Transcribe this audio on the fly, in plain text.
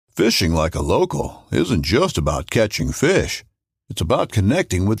Fishing like a local isn't just about catching fish. It's about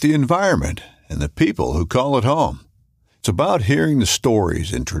connecting with the environment and the people who call it home. It's about hearing the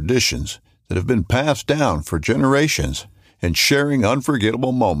stories and traditions that have been passed down for generations and sharing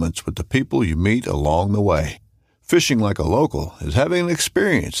unforgettable moments with the people you meet along the way. Fishing like a local is having an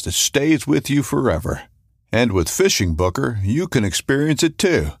experience that stays with you forever. And with Fishing Booker, you can experience it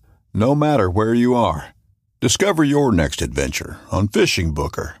too, no matter where you are. Discover your next adventure on Fishing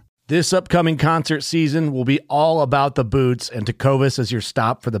Booker. This upcoming concert season will be all about the boots, and Tecovas is your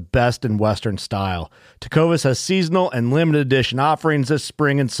stop for the best in Western style. Tecovas has seasonal and limited edition offerings this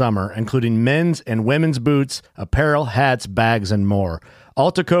spring and summer, including men's and women's boots, apparel, hats, bags, and more.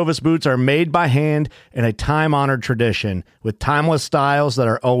 All Tecovas boots are made by hand in a time-honored tradition with timeless styles that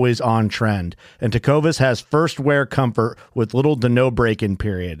are always on trend. And Tecovas has first wear comfort with little to no break-in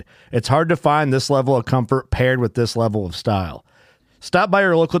period. It's hard to find this level of comfort paired with this level of style. Stop by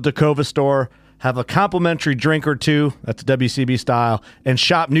your local Tecovas store, have a complimentary drink or two, that's WCB style, and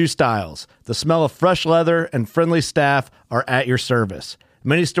shop new styles. The smell of fresh leather and friendly staff are at your service.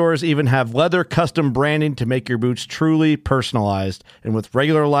 Many stores even have leather custom branding to make your boots truly personalized. And with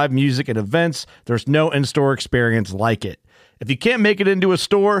regular live music and events, there's no in-store experience like it. If you can't make it into a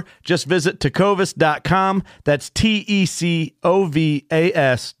store, just visit tecovas.com. That's TECOVAS.com.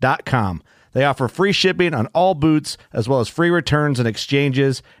 They offer free shipping on all boots, as well as free returns and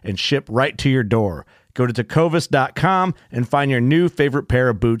exchanges, and ship right to your door. Go to tecovas.com and find your new favorite pair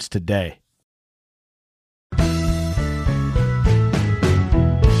of boots today.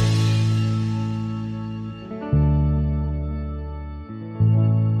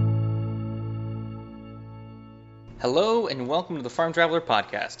 Hello and welcome to the Farm Traveler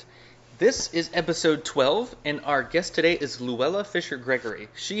Podcast. This is episode 12, and our guest today is Luella Fisher Gregory.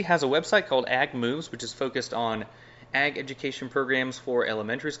 She has a website called Ag Moves, which is focused on ag education programs for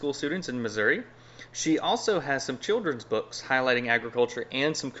elementary school students in Missouri. She also has some children's books highlighting agriculture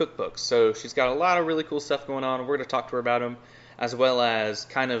and some cookbooks. So she's got a lot of really cool stuff going on. We're going to talk to her about them, as well as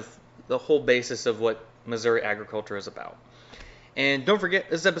kind of the whole basis of what Missouri agriculture is about. And don't forget,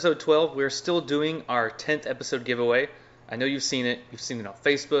 this is episode 12. We're still doing our 10th episode giveaway. I know you've seen it. You've seen it on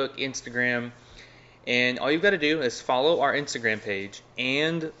Facebook, Instagram. And all you've got to do is follow our Instagram page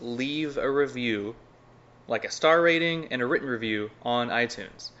and leave a review, like a star rating and a written review on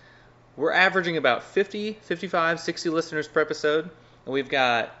iTunes. We're averaging about 50, 55, 60 listeners per episode. And we've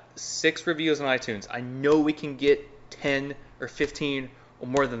got 6 reviews on iTunes. I know we can get 10 or 15 or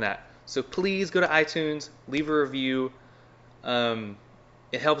more than that. So please go to iTunes, leave a review.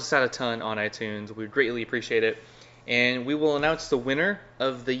 It helps us out a ton on iTunes. We greatly appreciate it. And we will announce the winner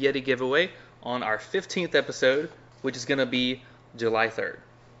of the Yeti giveaway on our 15th episode, which is going to be July 3rd.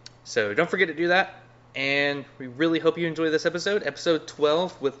 So don't forget to do that. And we really hope you enjoy this episode, episode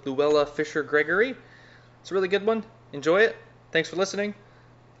 12 with Luella Fisher Gregory. It's a really good one. Enjoy it. Thanks for listening.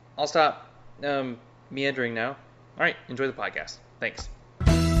 I'll stop meandering now. All right, enjoy the podcast. Thanks.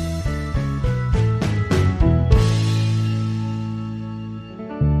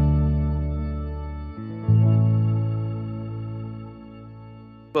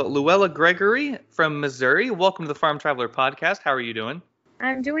 Well, Luella Gregory from Missouri, welcome to the Farm Traveler Podcast. How are you doing?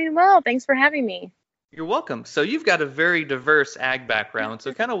 I'm doing well. Thanks for having me. You're welcome. So you've got a very diverse ag background.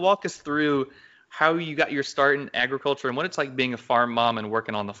 So kind of walk us through how you got your start in agriculture and what it's like being a farm mom and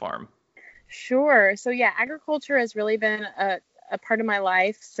working on the farm. Sure. So yeah, agriculture has really been a part of my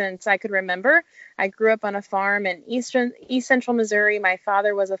life since I could remember. I grew up on a farm in East Central Missouri. My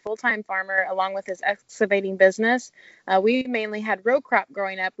father was a full-time farmer along with his excavating business. We mainly had row crop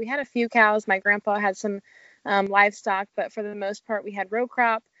growing up. We had a few cows. My grandpa had some livestock, but for the most part, we had row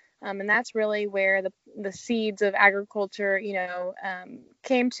crop. And that's really where the seeds of agriculture,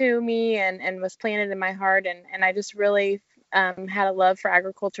 came to me and was planted in my heart. And I just really had a love for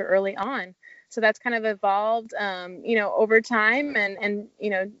agriculture early on. So that's kind of evolved, over time. And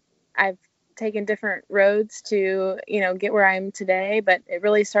I've taken different roads to, get where I am today. But it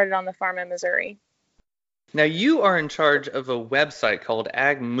really started on the farm in Missouri. Now, you are in charge of a website called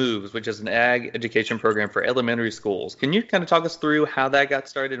Ag Moves, which is an ag education program for elementary schools. Can you kind of talk us through how that got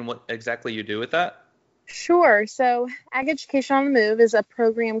started and what exactly you do with that? Sure. So Ag Education on the Move is a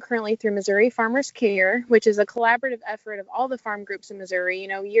program currently through Missouri Farmers Care, which is a collaborative effort of all the farm groups in Missouri.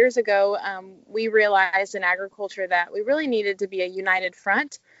 Years ago, we realized in agriculture that we really needed to be a united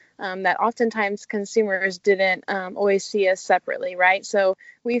front, that oftentimes consumers didn't always see us separately, right? So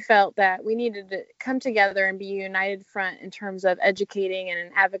we felt that we needed to come together and be a united front in terms of educating and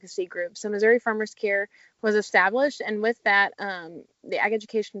an advocacy group. So Missouri Farmers Care was established, and with that, the Ag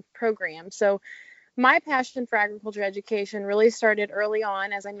Education program. So My passion for agriculture education really started early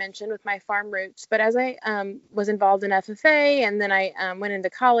on, as I mentioned, with my farm roots. But as I was involved in FFA and then I went into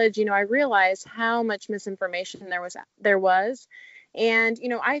college, I realized how much misinformation there was. And,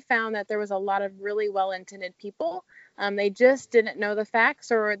 I found that there was a lot of really well-intended people. They just didn't know the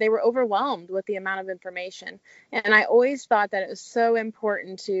facts, or they were overwhelmed with the amount of information. And I always thought that it was so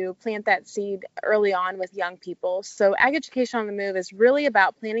important to plant that seed early on with young people. So Ag Education on the Move is really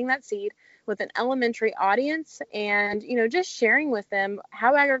about planting that seed with an elementary audience and, just sharing with them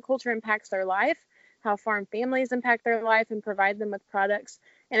how agriculture impacts their life, how farm families impact their life and provide them with products.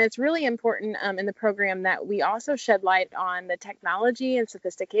 And it's really important in the program that we also shed light on the technology and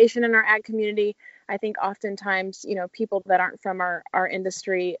sophistication in our ag community. I think oftentimes, people that aren't from our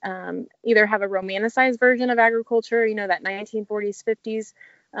industry either have a romanticized version of agriculture, that 1940s, 50s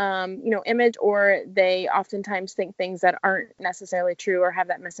image, or they oftentimes think things that aren't necessarily true or have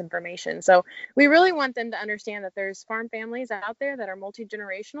that misinformation. So we really want them to understand that there's farm families out there that are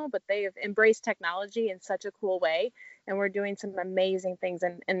multi-generational, but they have embraced technology in such a cool way. And we're doing some amazing things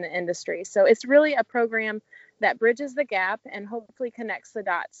in the industry. So it's really a program that bridges the gap and hopefully connects the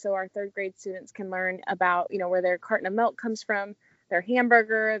dots so our third grade students can learn about, where their carton of milk comes from, their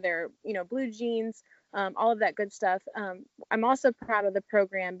hamburger, their, blue jeans, all of that good stuff. I'm also proud of the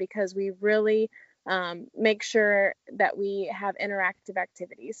program because we really make sure that we have interactive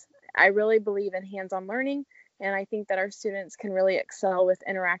activities. I really believe in hands-on learning, and I think that our students can really excel with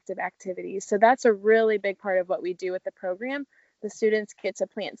interactive activities. So that's a really big part of what we do with the program. The students get to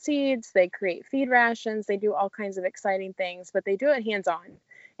plant seeds, they create feed rations, they do all kinds of exciting things, but they do it hands-on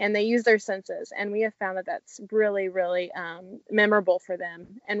and they use their senses. And we have found that that's really, really memorable for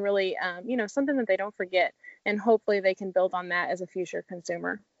them and really, something that they don't forget. And hopefully they can build on that as a future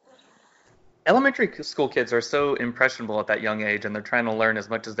consumer. Elementary school kids are so impressionable at that young age, and they're trying to learn as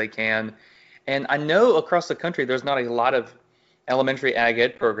much as they can. And I know across the country, there's not a lot of elementary ag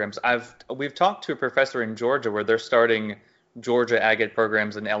ed programs. We've talked to a professor in Georgia where they're starting Georgia ag ed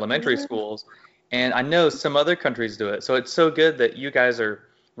programs in elementary schools, and I know some other countries do it. So it's so good that you guys are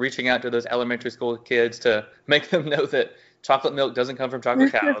reaching out to those elementary school kids to make them know that chocolate milk doesn't come from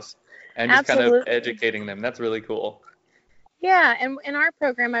chocolate cows, and just kind of educating them. That's really cool. Yeah, and in our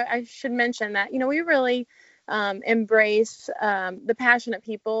program, I should mention that, we really embrace the passionate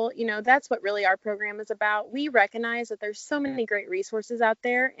people. That's what really our program is about. We recognize that there's so many great resources out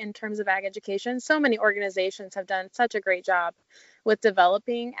there in terms of ag education. So many organizations have done such a great job with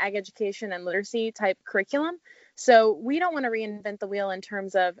developing ag education and literacy type curriculum. So we don't want to reinvent the wheel in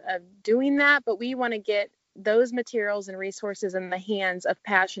terms of doing that, but we want to get those materials and resources in the hands of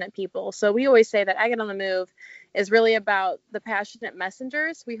passionate people. So we always say that Ag Ed on the Move is really about the passionate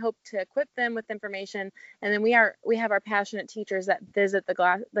messengers. We hope to equip them with information, and then we have our passionate teachers that visit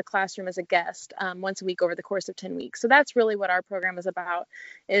the classroom as a guest once a week over the course of 10 weeks. So that's really what our program is about,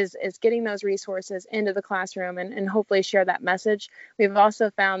 is getting those resources into the classroom and hopefully share that message. We've also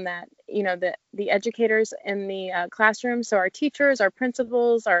found that the educators in the classroom, so our teachers, our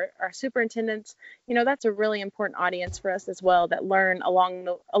principals, our superintendents, that's a really important audience for us as well, that learn along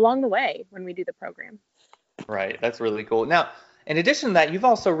the way when we do the program. Right. That's really cool. Now, in addition to that, you've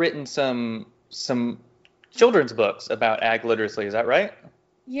also written some children's books about ag literacy. Is that right?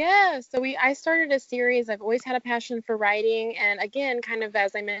 Yeah, so I started a series. I've always had a passion for writing. And again, kind of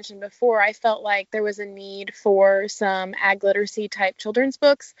as I mentioned before, I felt like there was a need for some ag literacy type children's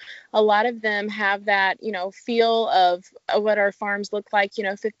books. A lot of them have that, feel of what our farms looked like,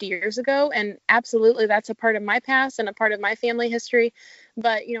 50 years ago. And absolutely, that's a part of my past and a part of my family history.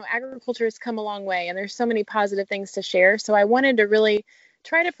 But, agriculture has come a long way, and there's so many positive things to share. So I wanted to really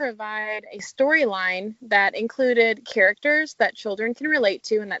try to provide a storyline that included characters that children can relate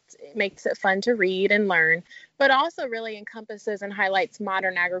to, and that makes it fun to read and learn, but also really encompasses and highlights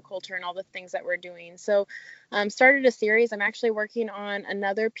modern agriculture and all the things that we're doing. So started a series. I'm actually working on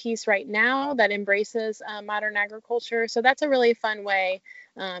another piece right now that embraces modern agriculture. So that's a really fun way,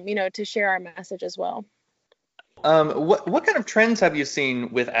 to share our message as well. What kind of trends have you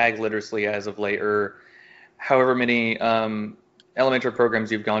seen with ag literacy as of late, or however many elementary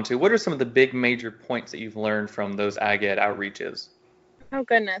programs you've gone to? What are some of the big major points that you've learned from those ag ed outreaches? Oh,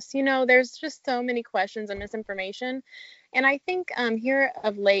 goodness. There's just so many questions and misinformation. And I think here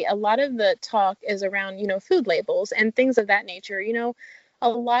of late, a lot of the talk is around, food labels and things of that nature. a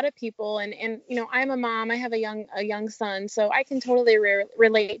lot of people, and I'm a mom, I have a young son, so I can totally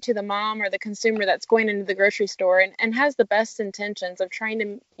relate to the mom or the consumer that's going into the grocery store and has the best intentions of trying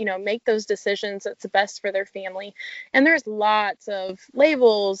to make those decisions that's the best for their family. And there's lots of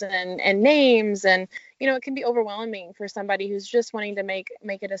labels and names, and it can be overwhelming for somebody who's just wanting to make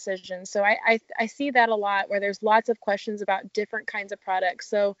a decision. So I see that a lot, where there's lots of questions about different kinds of products.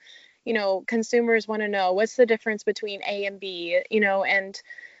 So consumers want to know, what's the difference between A and B, and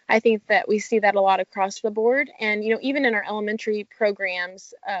I think that we see that a lot across the board. And, even in our elementary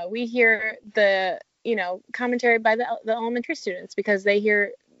programs, we hear the, commentary by the elementary students, because they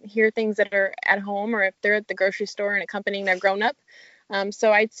hear things that are at home, or if they're at the grocery store and accompanying their grown up.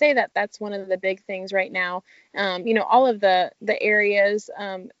 So I'd say that that's one of the big things right now. All of the areas,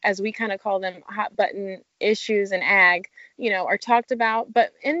 as we kind of call them, hot button issues in ag, are talked about.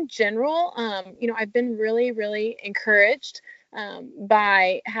 But in general, I've been really, really encouraged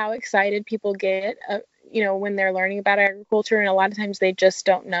by how excited people get, when they're learning about agriculture. And a lot of times they just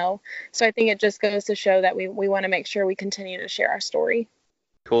don't know. So I think it just goes to show that we want to make sure we continue to share our story.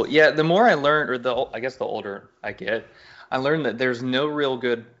 Cool. Yeah, the more I learn, or I guess the older I get, I learned that there's no real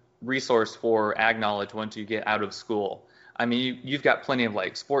good resource for ag knowledge once you get out of school. I mean, you've got plenty of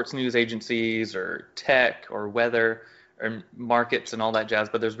like sports news agencies or tech or weather or markets and all that jazz,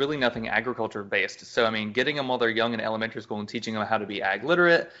 but there's really nothing agriculture based. So, I mean, getting them while they're young in elementary school and teaching them how to be ag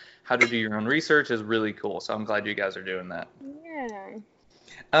literate, how to do your own research is really cool. So I'm glad you guys are doing that. Yeah.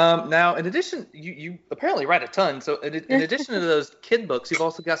 Now, in addition, you apparently write a ton. So in addition to those kid books, you've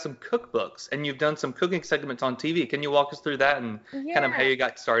also got some cookbooks, and you've done some cooking segments on TV. Can you walk us through that and kind of how you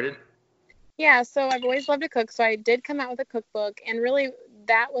got started? Yeah, so I've always loved to cook. So I did come out with a cookbook, and really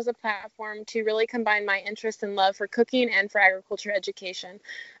that was a platform to really combine my interest and love for cooking and for agriculture education.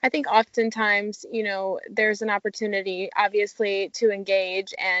 I think oftentimes, there's an opportunity, obviously, to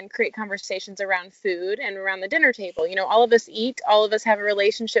engage and create conversations around food and around the dinner table. All of us eat, all of us have a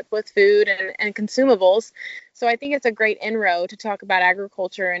relationship with food and consumables. So I think it's a great inroad to talk about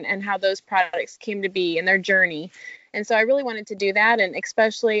agriculture and how those products came to be and their journey. And so I really wanted to do that, and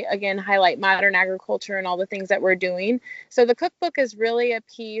especially, again, highlight modern agriculture and all the things that we're doing. So the cookbook is really a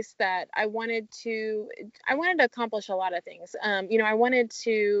piece that I wanted to accomplish a lot of things. I wanted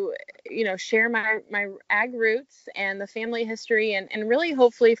to, share my ag roots and the family history, and really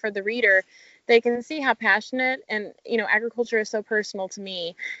hopefully for the reader, they can see how passionate and, agriculture is so personal to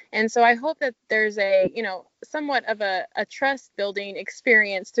me. And so I hope that there's a, somewhat of a trust building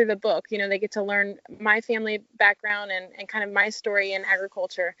experience through the book. They get to learn my family background and kind of my story in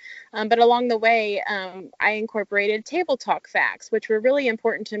agriculture. But along the way, I incorporated table talk facts, which were really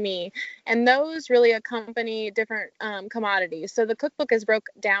important to me. And those really accompany different commodities. So the cookbook is broke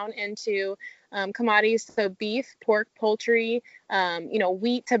down into commodities, so beef, pork, poultry,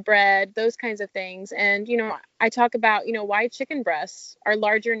 wheat to bread, those kinds of things. And, I talk about, why chicken breasts are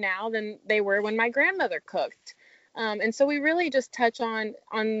larger now than they were when my grandmother cooked. And so we really just touch on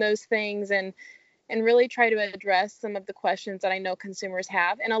those things and really try to address some of the questions that I know consumers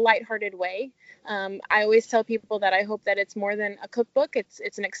have in a lighthearted way. I always tell people that I hope that it's more than a cookbook.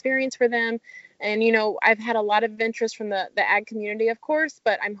 It's an experience for them. And, I've had a lot of interest from the ag community, of course,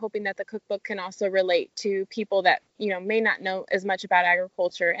 but I'm hoping that the cookbook can also relate to people that, may not know as much about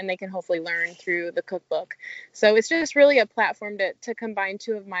agriculture, and they can hopefully learn through the cookbook. So it's just really a platform to combine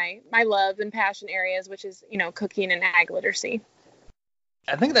two of my love and passion areas, which is, cooking and ag literacy.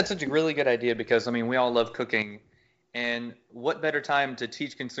 I think that's such a really good idea because, I mean, we all love cooking. And what better time to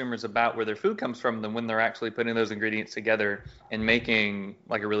teach consumers about where their food comes from than when they're actually putting those ingredients together and making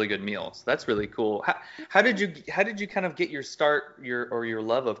like a really good meal. So that's really cool. How did you kind of get your start, your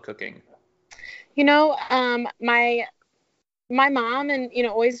love of cooking? My mom and,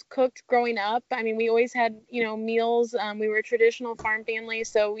 always cooked growing up. I mean, we always had, meals. We were a traditional farm family.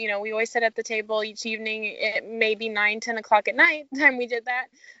 So, we always sat at the table each evening. It may be 9-10 o'clock at night time we did that.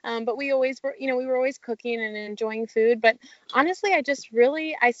 But we always were, we were always cooking and enjoying food. But honestly,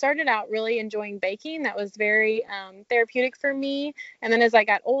 I started out really enjoying baking. That was very therapeutic for me. And then as I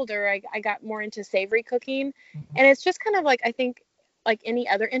got older, I got more into savory cooking. And it's just kind of like, I think, like any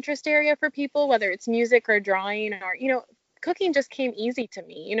other interest area for people, whether it's music or drawing or, cooking just came easy to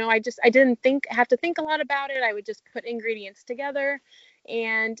me. I didn't have to think a lot about it. I would just put ingredients together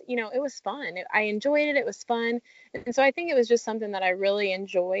and, it was fun. I enjoyed it. It was fun. And so I think it was just something that I really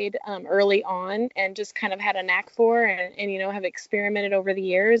enjoyed early on and just kind of had a knack for and have experimented over the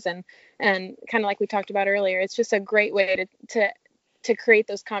years. And kind of like we talked about earlier, it's just a great way to create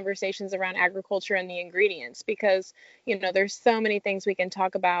those conversations around agriculture and the ingredients, because, there's so many things we can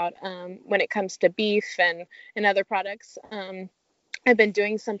talk about when it comes to beef and other products. I've been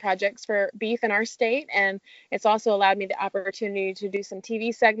doing some projects for beef in our state, and it's also allowed me the opportunity to do some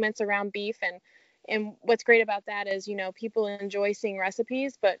TV segments around beef. And what's great about that is, people enjoy seeing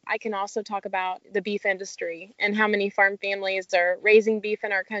recipes, but I can also talk about the beef industry and how many farm families are raising beef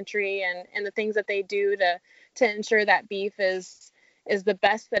in our country, and the things that they do to ensure that beef is the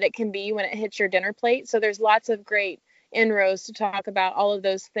best that it can be when it hits your dinner plate. So there's lots of great inroads to talk about all of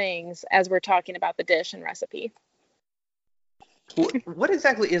those things as we're talking about the dish and recipe. What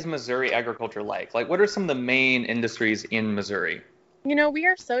exactly is Missouri agriculture like? Like, what are some of the main industries in Missouri? We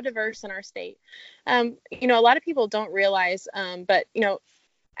are so diverse in our state. A lot of people don't realize, but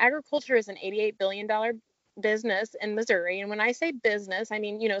agriculture is an $88 billion business in Missouri. And when I say business, I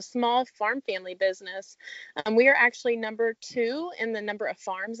mean, small farm family business. We are actually number 2 in the number of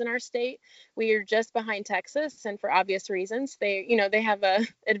farms in our state. We are just behind Texas, and for obvious reasons. They have a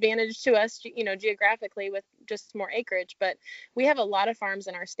advantage to us, geographically with just more acreage, but we have a lot of farms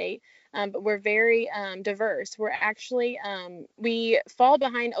in our state. But we're very diverse. We're actually, we fall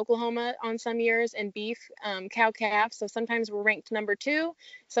behind Oklahoma on some years in beef, cow calf. So sometimes we're ranked number 2.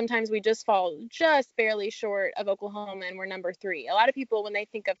 Sometimes we just fall just barely short of Oklahoma, and we're number 3. A lot of people, when they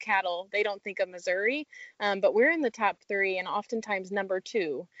think of cattle, they don't think of Missouri, but we're in the top 3 and oftentimes number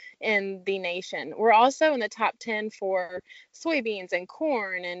 2 in the nation. We're also in the top 10 for soybeans and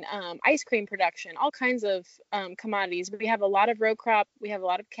corn and ice cream production, all kinds of commodities. We have a lot of row crop. We have a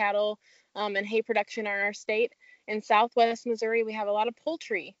lot of cattle and hay production in our state. In Southwest Missouri, we have a lot of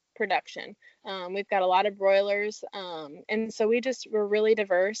poultry production. We've got a lot of broilers. And so we're really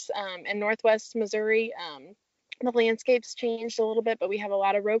diverse. In Northwest Missouri, the landscape's changed a little bit, but we have a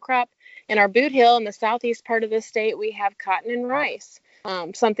lot of row crop. In our Boot Hill, in the southeast part of the state, we have cotton and rice,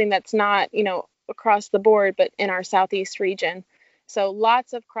 something that's not, across the board, but in our southeast region. So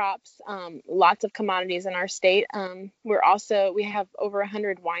lots of crops, lots of commodities in our state. We have over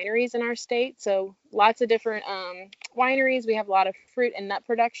 100 wineries in our state. So lots of different wineries. We have a lot of fruit and nut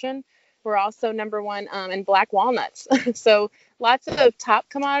production. We're also number 1 in black walnuts. So lots of top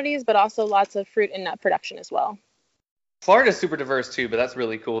commodities, but also lots of fruit and nut production as well. Florida's super diverse too, but that's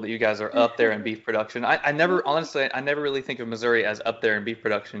really cool that you guys are up there in beef production. I never really think of Missouri as up there in beef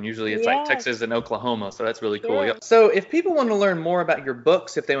production. Usually it's like Texas and Oklahoma, so that's really cool. Yeah. So if people want to learn more about your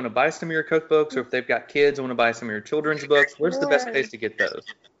books, if they want to buy some of your cookbooks, or if they've got kids and want to buy some of your children's books, where's the best place to get those?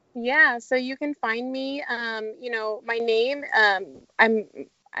 Yeah, so you can find me, my name,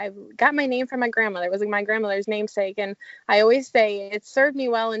 I've got my name from my grandmother. It was my grandmother's namesake. And I always say it served me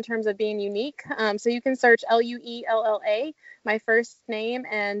well in terms of being unique. So you can search Luella, my first name,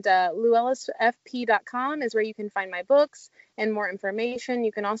 and LuellasFP.com is where you can find my books and more information.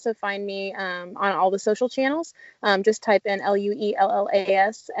 You can also find me on all the social channels. Just type in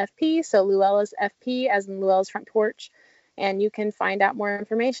LuellasFP. So Luella's FP as in Luella's Front Porch. And you can find out more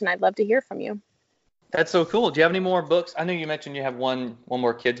information. I'd love to hear from you. That's so cool. Do you have any more books? I know you mentioned you have one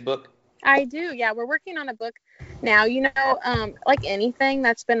more kids book. I do. Yeah, we're working on a book now. Like anything,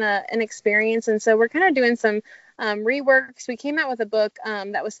 that's been an experience, and so we're kind of doing some reworks. We came out with a book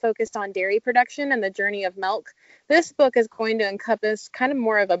that was focused on dairy production and the journey of milk. This book is going to encompass kind of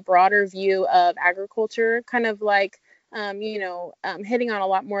more of a broader view of agriculture, kind of like hitting on a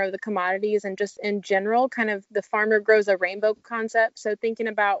lot more of the commodities and just in general, kind of the farmer grows a rainbow concept. So thinking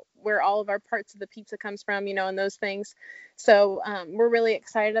about where all of our parts of the pizza comes from, and those things. So we're really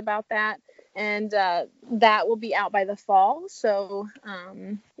excited about that. And that will be out by the fall. So,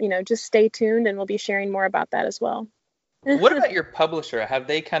 just stay tuned and we'll be sharing more about that as well. What about your publisher? Have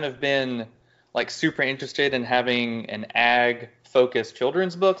they kind of been like super interested in having an ag focused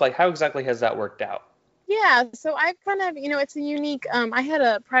children's book? Like how exactly has that worked out? Yeah, so I've kind of, it's a unique, I had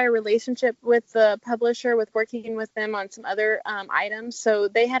a prior relationship with the publisher with working with them on some other items. So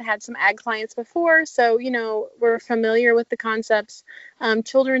they had some ag clients before. So, we're familiar with the concepts.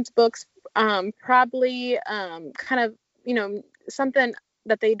 Children's books, probably kind of, something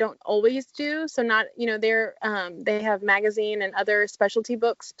that they don't always do. So not, they have magazine and other specialty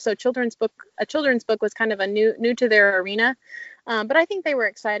books. So a children's book was kind of a new to their arena. But I think they were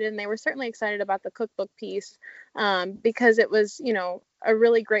excited, and they were certainly excited about the cookbook piece because it was, a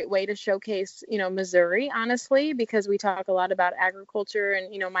really great way to showcase, Missouri, honestly, because we talk a lot about agriculture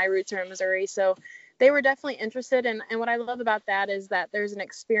and, my roots are in Missouri. So they were definitely interested. And what I love about that is that there's an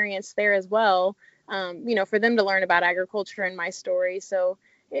experience there as well, for them to learn about agriculture and my story. So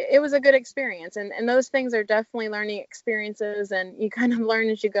it was a good experience. And those things are definitely learning experiences, and you kind of learn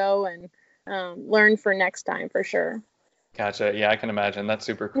as you go and learn for next time for sure. Gotcha. Yeah, I can imagine. That's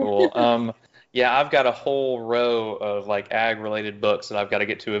super cool. Yeah, I've got a whole row of like ag related books that I've got to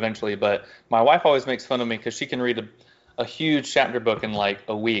get to eventually, but my wife always makes fun of me because she can read a a huge chapter book in like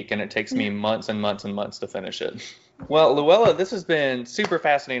a week, and it takes me months and months and months to finish it. Well, Luella, this has been super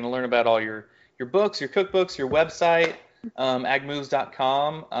fascinating to learn about all your books, your cookbooks, your website,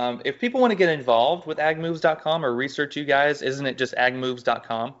 agmoves.com. If people want to get involved with agmoves.com or research you guys, isn't it just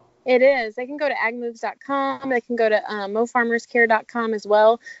agmoves.com? It is. They can go to agmoves.com. They can go to mofarmerscare.com as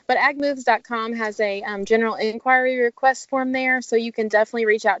well. But agmoves.com has a general inquiry request form there, so you can definitely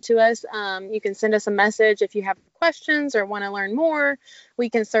reach out to us. You can send us a message if you have questions or want to learn more. We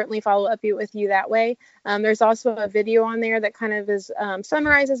can certainly follow up with you that way. There's also a video on there that kind of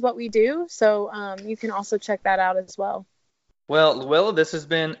summarizes what we do, so you can also check that out as well. Well, Luella, this has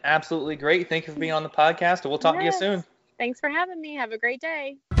been absolutely great. Thank you for being on the podcast, and we'll talk to you soon. Thanks for having me. Have a great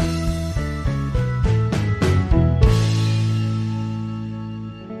day.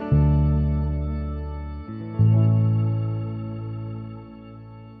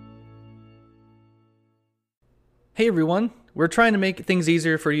 Hey everyone, we're trying to make things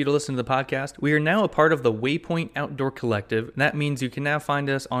easier for you to listen to the podcast. We are now a part of the Waypoint Outdoor Collective, and that means you can now find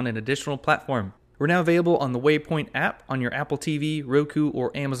us on an additional platform. We're now available on the Waypoint app on your Apple TV, Roku,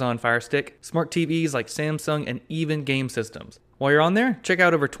 or Amazon Fire Stick, smart TVs like Samsung, and even game systems. While you're on there, check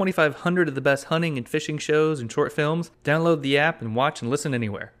out over 2,500 of the best hunting and fishing shows and short films. Download the app and watch and listen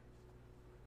anywhere.